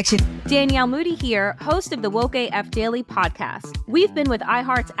Environmental Protection. Danielle Moody here, host of the Woke AF Daily podcast. We've been with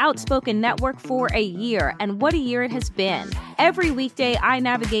iHeart's Outspoken Network for a year, and what a year it has been. Every weekday, I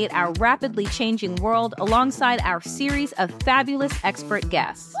navigate our rapidly changing world alongside our series of fabulous expert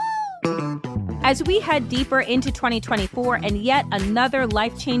guests. As we head deeper into 2024 and yet another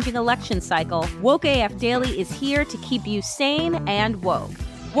life-changing election cycle, Woke AF Daily is here to keep you sane and woke.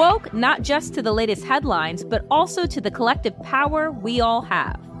 Woke not just to the latest headlines, but also to the collective power we all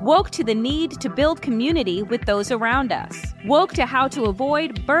have. Woke to the need to build community with those around us. Woke to how to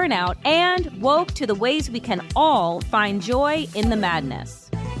avoid burnout, and woke to the ways we can all find joy in the madness.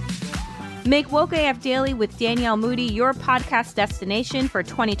 Make Woke AF Daily with Danielle Moody your podcast destination for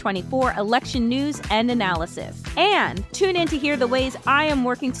 2024 election news and analysis. And tune in to hear the ways I am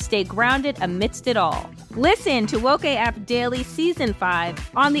working to stay grounded amidst it all. Listen to Woke AF Daily Season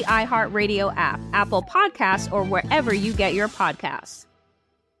 5 on the iHeartRadio app, Apple Podcasts, or wherever you get your podcasts.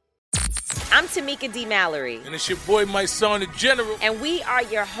 I'm Tamika D. Mallory. And it's your boy, my son, the General. And we are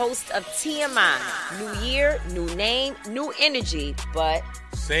your hosts of TMI. New year, new name, new energy, but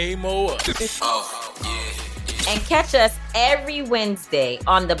same old us. Oh, yeah. And catch us every Wednesday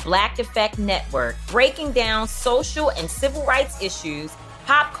on the Black Effect Network, breaking down social and civil rights issues,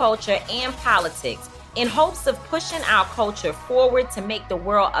 pop culture, and politics in hopes of pushing our culture forward to make the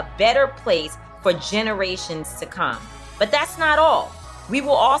world a better place for generations to come. But that's not all. We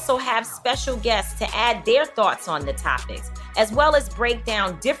will also have special guests to add their thoughts on the topics, as well as break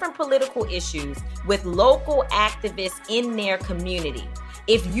down different political issues with local activists in their community.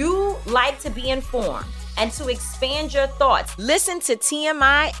 If you like to be informed and to expand your thoughts, listen to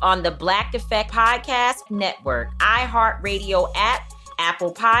TMI on the Black Effect Podcast Network, iHeartRadio app,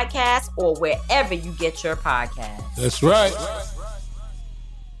 Apple Podcasts, or wherever you get your podcasts. That's right.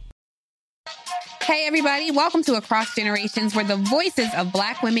 Hey, everybody. Welcome to Across Generations, where the voices of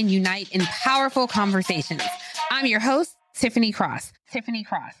Black women unite in powerful conversations. I'm your host, Tiffany Cross.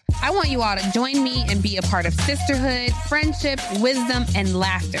 I want you all to join me and be a part of sisterhood, friendship, wisdom, and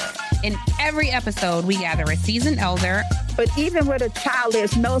laughter. In every episode, we gather a seasoned elder. But even with a child,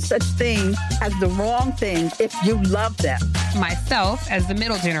 there's no such thing as the wrong thing if you love them. Myself, as the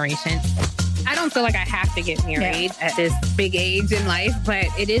middle generation. I don't feel like I have to get married at this big age in life, but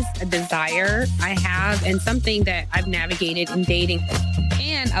it is a desire I have and something that I've navigated in dating.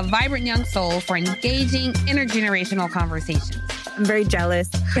 And a vibrant young soul for engaging intergenerational conversations. I'm very jealous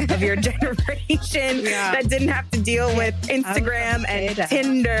of your generation that didn't have to deal with Instagram and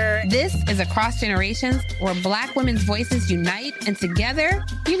Tinder. This is Across Generations, where Black women's voices unite, and together,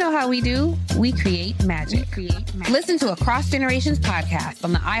 you know how we do, we create magic. Listen to Across Generations podcast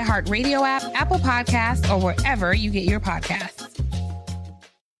on the iHeartRadio app, Apple Podcasts, or wherever you get your podcasts.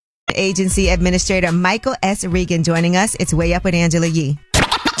 Agency Administrator Michael S. Regan joining us. It's Way Up with Angela Yee.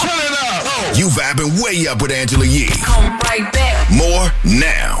 You vibing way up with Angela Yee. Come right back. More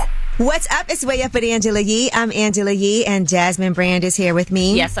now. What's up? It's Way Up with Angela Yee. I'm Angela Yee, and Jasmine Brand is here with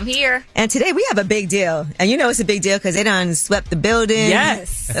me. Yes, I'm here. And today we have a big deal. And you know it's a big deal because they done swept the building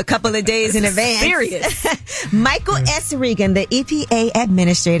a couple of days in advance. Serious. Michael S. Regan, the EPA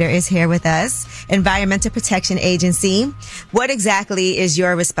Administrator, is here with us. Environmental Protection Agency. What exactly is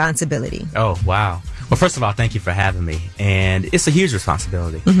your responsibility? Oh, wow. Well, first of all, thank you for having me. And it's a huge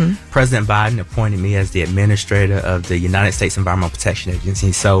responsibility. President Biden appointed me as the administrator of the United States Environmental Protection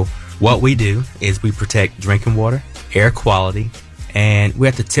Agency. So what we do is we protect drinking water, air quality, and we're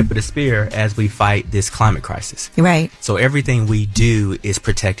at the tip of the spear as we fight this climate crisis. Right. So everything we do is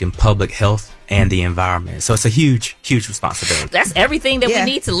protecting public health and the environment. So it's a huge, huge responsibility. That's everything that we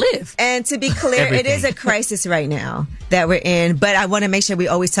need to live. And to be clear, it is a crisis right now that we're in, but I want to make sure we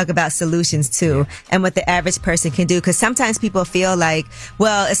always talk about solutions too and what the average person can do, because sometimes people feel like,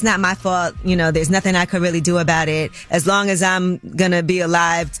 well, it's not my fault, you know, there's nothing I could really do about it as long as I'm gonna be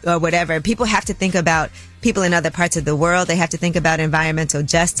alive or whatever. People have to think about people in other parts of the world. They have to think about environmental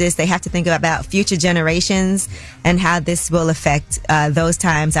justice. They have to think about future generations and how this will affect those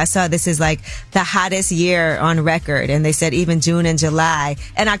times. I saw this is like the hottest year on record, and they said even June and July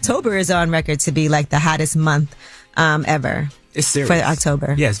and October is on record to be like the hottest month ever. It's serious. For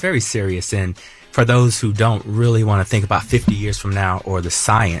October. Yeah, it's very serious. And for those who don't really want to think about 50 years from now or the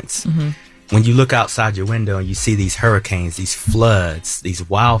science, when you look outside your window and you see these hurricanes, these floods, these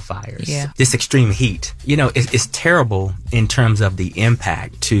wildfires, this extreme heat, you know, it's terrible in terms of the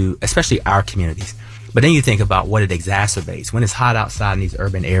impact to especially our communities. But then you think about what it exacerbates. When it's hot outside in these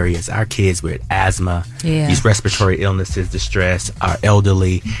urban areas, our kids with asthma, these respiratory illnesses, distress, our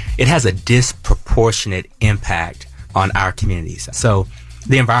elderly, it has a disproportionate impact on our communities. So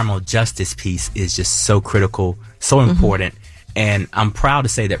the environmental justice piece is just so critical, so important. And I'm proud to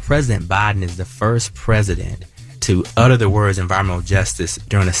say that President Biden is the first president to utter the words environmental justice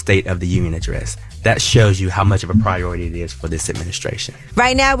during a State of the Union address. That shows you how much of a priority it is for this administration.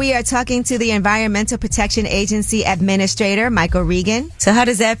 Right now, we are talking to the Environmental Protection Agency Administrator, Michael Regan. So how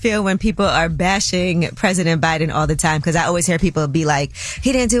does that feel when people are bashing President Biden all the time? Because I always hear people be like,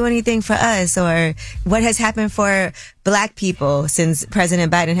 he didn't do anything for us, or what has happened for Black people since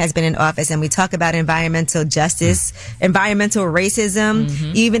President Biden has been in office, and we talk about environmental justice, environmental racism.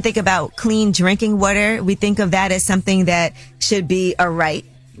 You even think about clean drinking water. We think of that as something that should be a right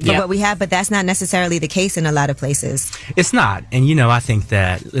for what we have, but that's not necessarily the case in a lot of places. It's not. And, I think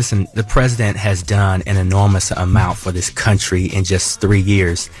that, listen, the president has done an enormous amount for this country in just 3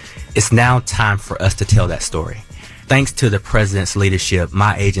 years. It's now time for us to tell that story. Thanks to the president's leadership,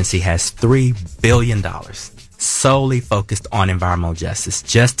 my agency has $3 billion solely focused on environmental justice.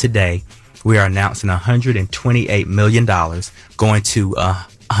 Just today, we are announcing $128 million going to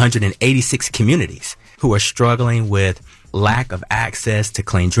 186 communities who are struggling with lack of access to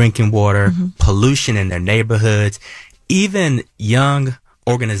clean drinking water, pollution in their neighborhoods, even young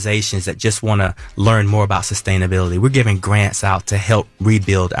organizations that just want to learn more about sustainability. We're giving grants out to help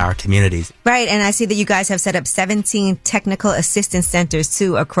rebuild our communities. Right, and I see that you guys have set up 17 technical assistance centers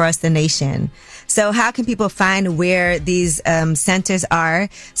too across the nation. So how can people find where these centers are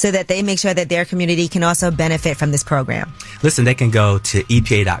so that they make sure that their community can also benefit from this program? Listen, they can go to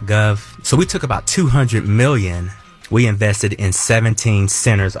EPA.gov. So we took about $200 million. We invested in 17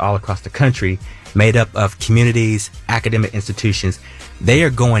 centers all across the country made up of communities, academic institutions. They are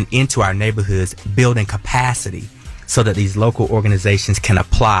going into our neighborhoods, building capacity so that these local organizations can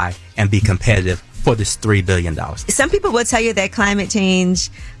apply and be competitive for this $3 billion. Some people will tell you that climate change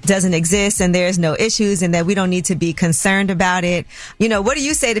doesn't exist and there's no issues and that we don't need to be concerned about it. What do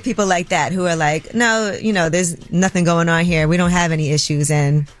you say to people like that who are like, no, there's nothing going on here. We don't have any issues.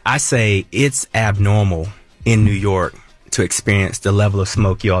 And I say it's abnormal in New York to experience the level of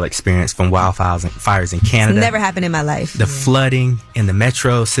smoke you all experience from wildfires in Canada. It's never happened in my life. The flooding in the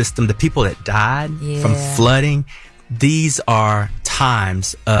metro system, the people that died from flooding, these are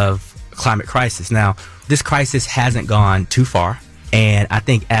times of climate crisis. Now, this crisis hasn't gone too far, and I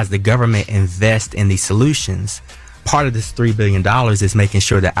think as the government invests in these solutions, part of this $3 billion is making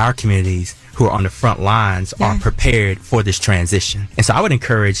sure that our communities who are on the front lines are prepared for this transition. And so I would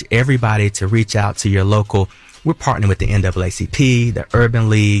encourage everybody to reach out to your local. We're partnering with the NAACP, the Urban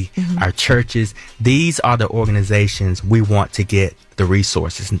League, our churches. These are the organizations we want to get the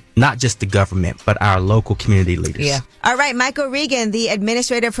resources, not just the government, but our local community leaders. Yeah. All right, Michael Regan, the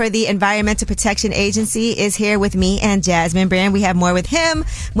administrator for the Environmental Protection Agency, is here with me and Jasmine Brand. We have more with him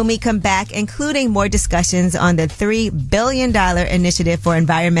when we come back, including more discussions on the $3 billion initiative for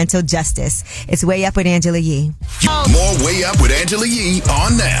environmental justice. It's Way Up with Angela Yee. More Way Up with Angela Yee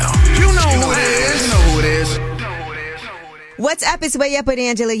on now. You know who it is. You know who it is. What's up? It's Way Up with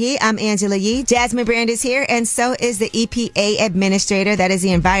Angela Yee. I'm Angela Yee. Jasmine Brand is here, and so is the EPA administrator. That is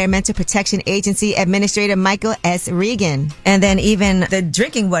the Environmental Protection Agency Administrator Michael S. Regan. And then even the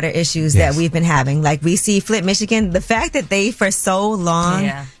drinking water issues that we've been having. Like we see Flint, Michigan, the fact that they for so long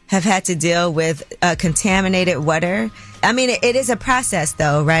have had to deal with contaminated water. I mean, it is a process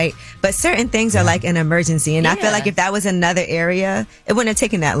though, right? But certain things are like an emergency. And I feel like if that was another area, it wouldn't have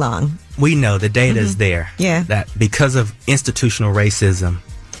taken that long. We know the data is there. Yeah. That because of institutional racism,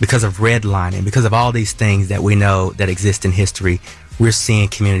 because of redlining, because of all these things that we know that exist in history, we're seeing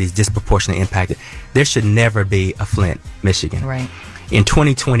communities disproportionately impacted. There should never be a Flint, Michigan. Right. In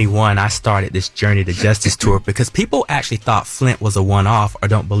 2021, I started this Journey to Justice tour because people actually thought Flint was a one-off or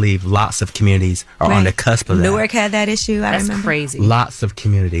don't believe lots of communities are on the cusp of that. Newark had that issue, I remember. Crazy. Lots of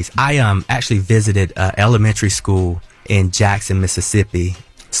communities. I actually visited elementary school in Jackson, Mississippi.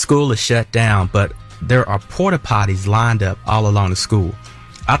 School is shut down, but there are porta potties lined up all along the school.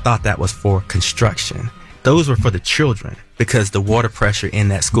 I thought that was for construction. Those were for the children because the water pressure in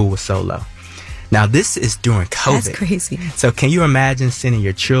that school was so low. Now, this is during COVID. That's crazy. So can you imagine sending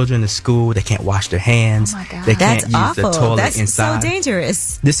your children to school? They can't wash their hands. Oh, my God. They can't That's use awful. the toilet That's inside. so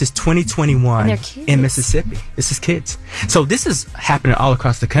dangerous. This is 2021 in Mississippi. This is kids. So this is happening all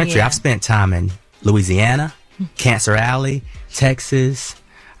across the country. Yeah. I've spent time in Louisiana, Cancer Alley, Texas.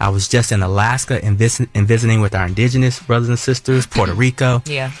 I was just in Alaska and visiting with our indigenous brothers and sisters, Puerto Rico.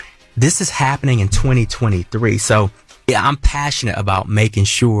 Yeah. This is happening in 2023. So yeah, I'm passionate about making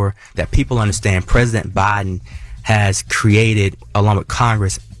sure that people understand President Biden has created, along with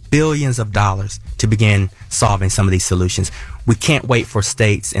Congress, billions of dollars to begin solving some of these solutions. We can't wait for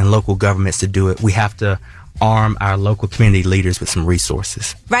states and local governments to do it. We have to arm our local community leaders with some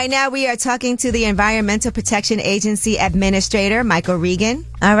resources. Right now, we are talking to the Environmental Protection Agency Administrator, Michael Regan.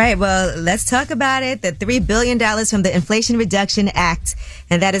 All right, well, let's talk about it. The $3 billion from the Inflation Reduction Act,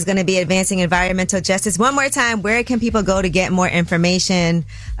 and that is going to be advancing environmental justice. One more time, where can people go to get more information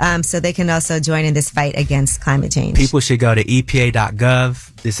so they can also join in this fight against climate change? People should go to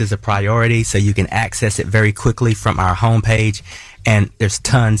EPA.gov. This is a priority, so you can access it very quickly from our homepage. And there's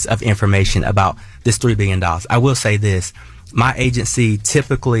tons of information about this $3 billion. I will say this. My agency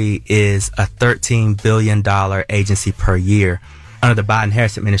typically is a $13 billion agency per year. Under the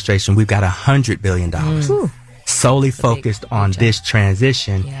Biden-Harris administration, we've got $100 billion solely focused on this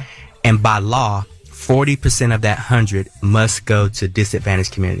transition. Yeah. And by law, 40% of that 100 must go to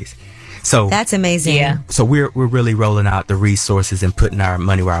disadvantaged communities. So that's amazing. Yeah. So we're really rolling out the resources and putting our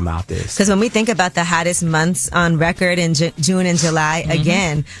money where our mouth is. Because when we think about the hottest months on record in June and July,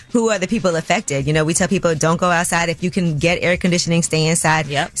 again, who are the people affected? You know, we tell people don't go outside. If you can get air conditioning, stay inside.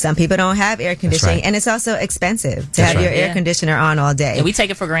 Yep. Some people don't have air conditioning, and it's also expensive to have your air conditioner on all day. And we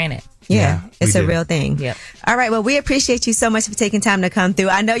take it for granted. Yeah, it's a real thing. Yep. All right. Well, we appreciate you so much for taking time to come through.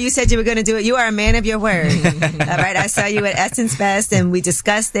 I know you said you were going to do it. You are a man of your word. All right. I saw you at Essence Fest and we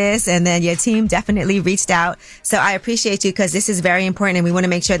discussed this, and then your team definitely reached out. So I appreciate you because this is very important and we want to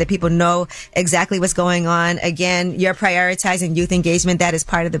make sure that people know exactly what's going on. Again, you're prioritizing youth engagement. That is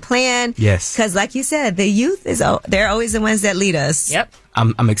part of the plan. Yes. Because like you said, the youth they're always the ones that lead us. Yep.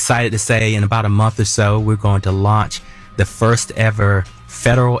 I'm excited to say in about a month or so, we're going to launch the first ever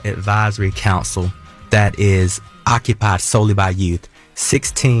Federal Advisory Council that is occupied solely by youth,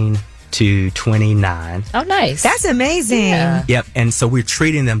 16 to 29. Oh, nice. That's amazing. Yeah. Yep. And so we're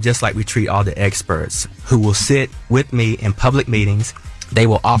treating them just like we treat all the experts who will sit with me in public meetings. They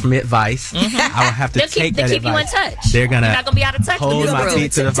will offer me advice. I will have to take that advice. They'll keep you in touch. They're going to You're not going to be out of touch hold with my the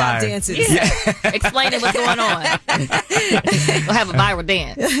feet to the fire. Explaining what's going on. We'll have a viral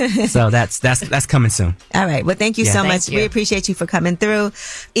dance. So that's coming soon. All right. Well, thank you so much. We appreciate you for coming through.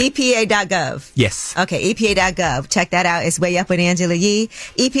 EPA.gov. Yes. Okay. EPA.gov. Check that out. It's Way Up with Angela Yee.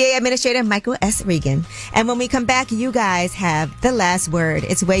 EPA Administrator Michael S. Regan. And when we come back, you guys have the last word.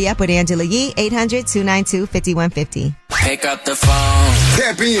 It's Way Up with Angela Yee. 800-292-5150. Pick up the phone.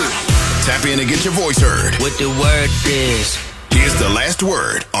 Tap in. Tap in and get your voice heard. What the word is. Here's the last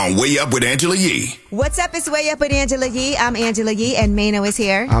word on Way Up with Angela Yee. What's up? It's Way Up with Angela Yee. I'm Angela Yee, and Mano is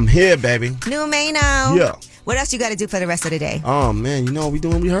here. I'm here, baby. New Mano. Yeah. What else you got to do for the rest of the day? Oh, man, you know, we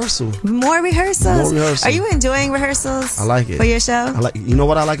doing rehearsal. More rehearsals? More rehearsals. Are you enjoying rehearsals? I like it. For your show? You know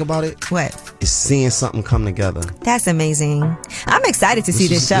what I like about it? What? It's seeing something come together. That's amazing. I'm excited to see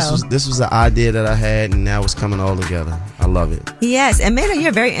this show. This was an idea that I had, and now it's coming all together. I love it. Yes, and Mano, you're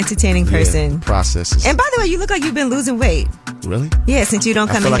a very entertaining person. Processes. And by the way, you look like you've been losing weight. Really? Yeah, since you don't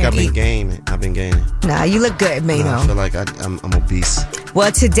come in here. I feel like I've been gaining. Nah, you look good, Mano. I feel like I'm obese.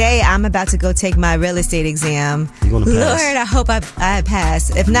 Well, today I'm about to go take my real estate exam. You gonna pass? Lord, I hope I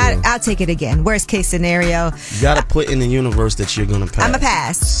pass. If not, I'll take it again. Worst case scenario. You gotta put in the universe that you're gonna pass. I'm a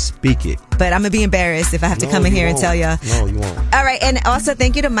pass. Speak it. But I'm gonna be embarrassed if I have to come in here and tell you. No, you won't. All right, and also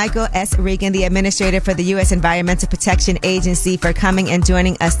thank you to Michael S. Regan, the administrator for the U.S. Environmental Protection Agency, for coming and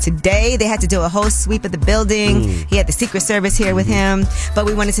joining us today. They had to do a whole sweep of the building. He had the Secret Service here with him, but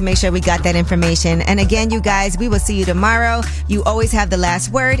we wanted to make sure we got that information. And again, you guys, we will see you tomorrow. You always have the last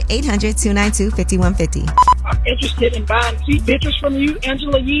word. 800-292-5150. I'm interested in buying feet pictures from you,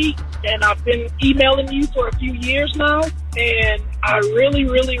 Angela Yee, and I've been emailing you for a few years now, and I really,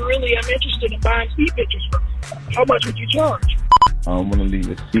 really, really am interested in buying feet pictures from you. How much would you charge? I'm going to leave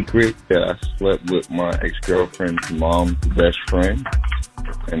a secret that I slept with my ex-girlfriend's mom's best friend,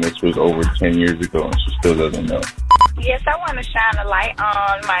 and this was over 10 years ago, and she still doesn't know. Yes, I want to shine a light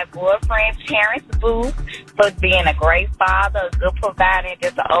on my boyfriend, Terrence Booth, for being a great father, a good provider, and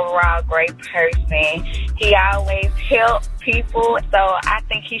just an overall great person. He always helps people, so I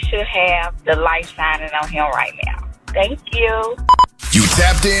think he should have the light shining on him right now. Thank you. You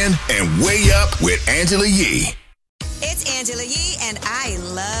tapped in and Way Up with Angela Yee. It's Angela Yee, and I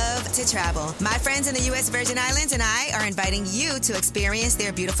love to travel. My friends in the U.S. Virgin Islands and I are inviting you to experience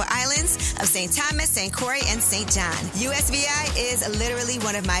their beautiful islands of St. Thomas, St. Croix, and St. John. USVI is literally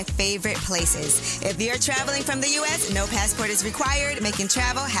one of my favorite places. If you're traveling from the U.S., no passport is required, making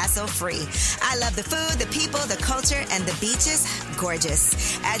travel hassle-free. I love the food, the people, the culture, and the beaches.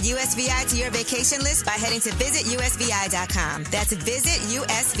 Gorgeous. Add USVI to your vacation list by heading to visitusvi.com. That's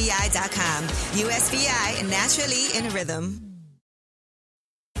visitusvi.com. USVI, naturally in rhythm.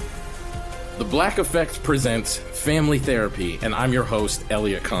 The Black Effect presents Family Therapy, and I'm your host,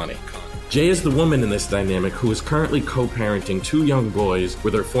 Elliot Connie. Jay is the woman in this dynamic who is currently co-parenting 2 young boys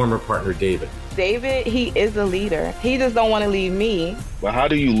with her former partner, David. David, he is a leader. He just don't want to leave me. But how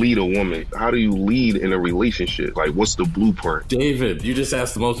do you lead a woman? How do you lead in a relationship? Like, what's the blueprint? David, you just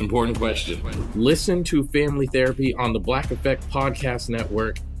asked the most important question. Listen to Family Therapy on the Black Effect Podcast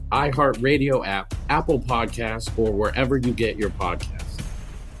Network, iHeartRadio app, Apple Podcasts, or wherever you get your podcasts.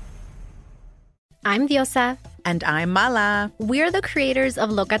 I'm Diosa. And I'm Mala. We're the creators of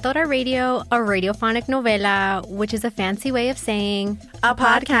Locatora Radio, a radiophonic novela, which is a fancy way of saying a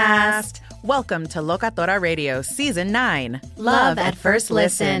podcast. Welcome to Locatora Radio Season 9. Love at First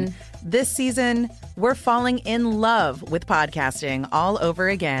Listen. This season, we're falling in love with podcasting all over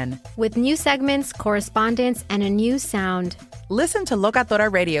again. With new segments, correspondence, and a new sound. Listen to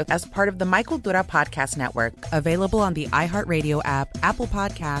Locatora Radio as part of the My Cultura Podcast Network. Available on the iHeartRadio app, Apple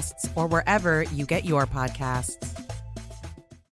Podcasts, or wherever you get your podcasts.